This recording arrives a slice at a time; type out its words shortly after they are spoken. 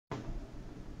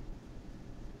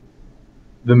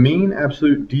The mean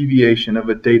absolute deviation of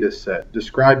a data set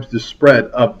describes the spread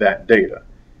of that data.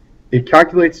 It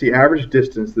calculates the average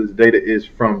distance that the data is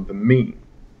from the mean.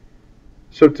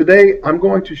 So today I'm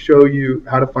going to show you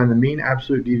how to find the mean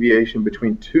absolute deviation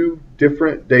between two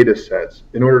different data sets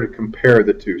in order to compare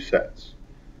the two sets.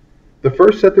 The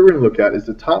first set that we're going to look at is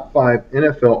the top 5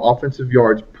 NFL offensive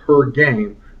yards per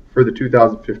game for the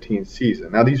 2015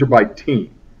 season. Now these are by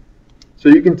team. So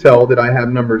you can tell that I have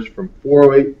numbers from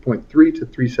 408.3 to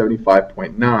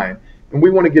 375.9, and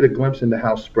we want to get a glimpse into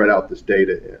how spread out this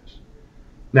data is.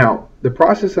 Now, the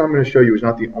process I'm going to show you is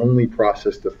not the only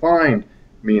process to find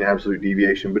mean absolute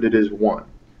deviation, but it is one.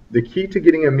 The key to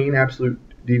getting a mean absolute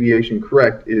deviation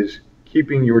correct is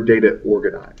keeping your data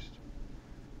organized.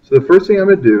 So the first thing I'm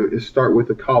going to do is start with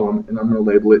a column, and I'm going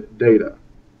to label it data.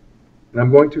 And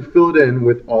I'm going to fill it in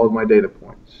with all of my data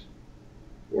points.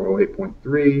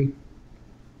 408.3,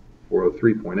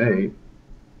 403.8,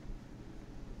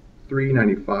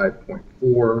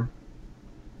 395.4,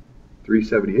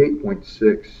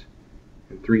 378.6,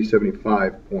 and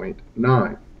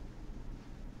 375.9.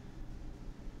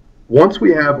 Once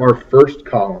we have our first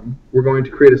column, we're going to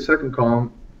create a second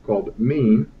column called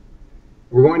mean.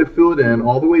 We're going to fill it in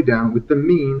all the way down with the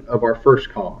mean of our first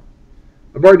column.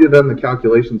 I've already done the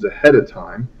calculations ahead of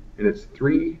time, and it's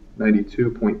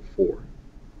 392.4.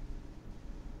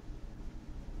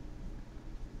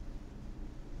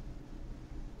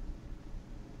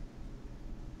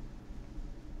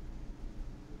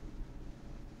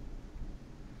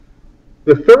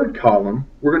 The third column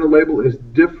we're going to label as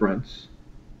difference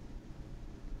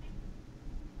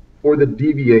or the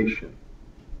deviation.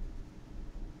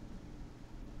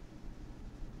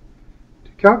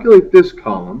 To calculate this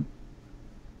column,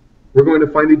 we're going to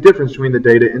find the difference between the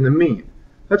data and the mean.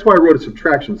 That's why I wrote a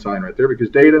subtraction sign right there, because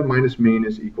data minus mean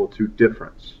is equal to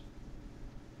difference.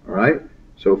 All right,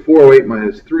 so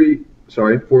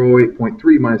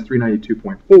 408.3 minus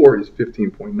 392.4 is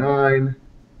 15.9.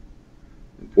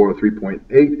 And 403.8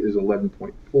 is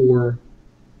 11.4.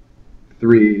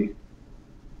 3,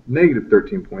 negative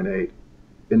 13.8,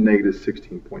 and negative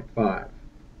 16.5.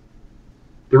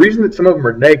 The reason that some of them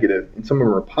are negative and some of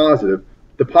them are positive,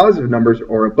 the positive numbers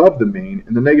are above the mean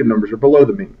and the negative numbers are below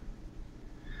the mean.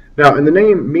 Now, in the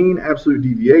name mean absolute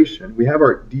deviation, we have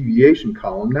our deviation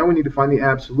column. Now we need to find the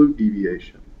absolute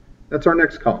deviation. That's our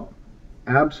next column,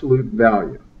 absolute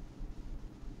value.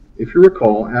 If you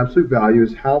recall, absolute value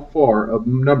is how far a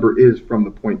number is from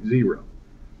the point 0.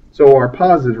 So our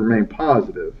positives remain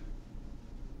positive,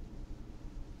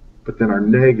 but then our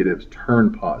negatives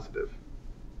turn positive.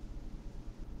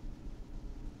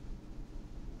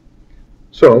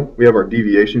 So we have our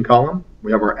deviation column,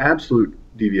 we have our absolute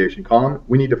deviation column.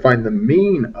 We need to find the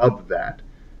mean of that.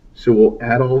 So we'll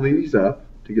add all these up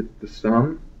to get the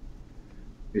sum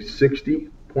is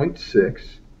 60.6,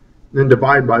 then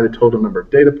divide by the total number of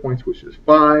data points, which is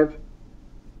 5,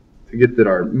 to get that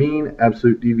our mean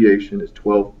absolute deviation is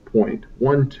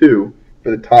 12.12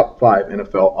 for the top 5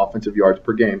 NFL offensive yards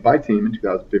per game by team in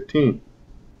 2015.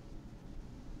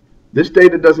 This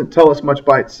data doesn't tell us much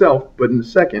by itself, but in a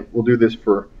second we'll do this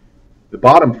for the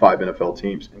bottom 5 NFL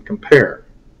teams and compare.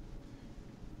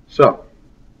 So,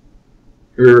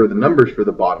 here are the numbers for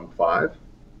the bottom 5.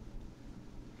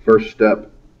 First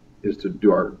step is to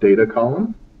do our data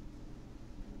column.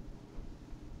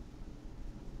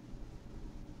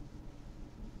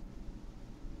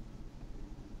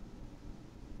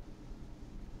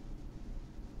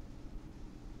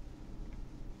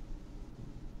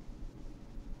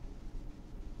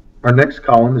 Our next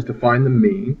column is to find the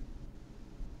mean.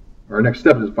 Our next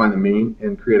step is to find the mean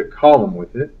and create a column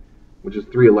with it, which is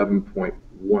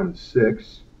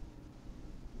 311.16.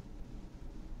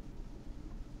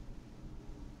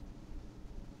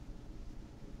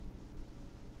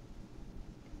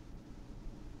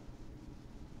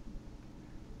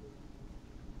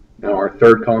 Now our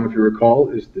third column, if you recall,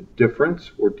 is the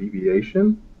difference or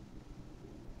deviation.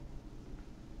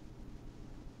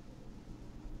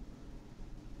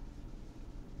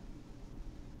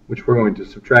 Which we're going to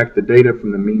subtract the data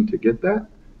from the mean to get that.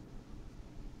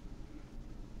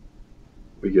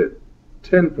 We get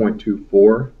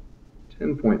 10.24,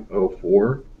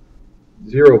 10.04,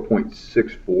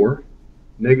 0.64,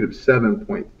 negative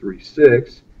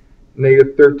 7.36,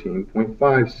 negative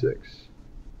 13.56.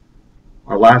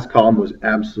 Our last column was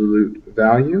absolute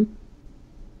value.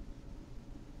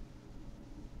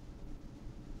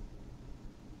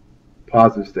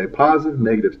 Positives stay positive,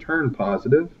 negatives turn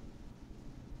positive.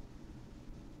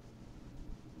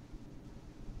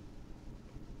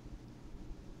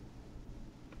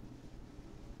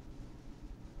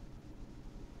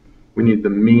 We need the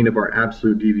mean of our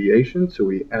absolute deviation, so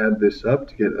we add this up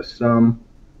to get a sum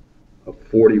of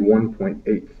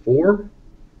 41.84.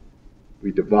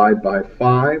 We divide by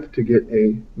 5 to get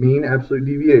a mean absolute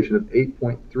deviation of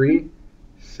 8.368.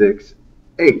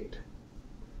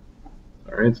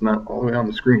 All right, it's not all the way on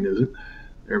the screen, is it?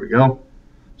 There we go.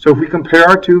 So if we compare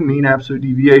our two mean absolute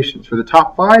deviations, for the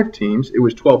top 5 teams, it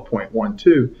was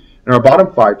 12.12, and our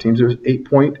bottom 5 teams, it was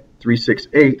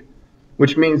 8.368,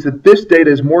 which means that this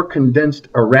data is more condensed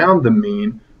around the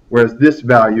mean, whereas this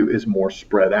value is more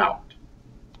spread out.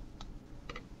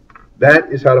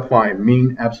 That is how to find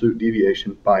mean absolute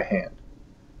deviation by hand.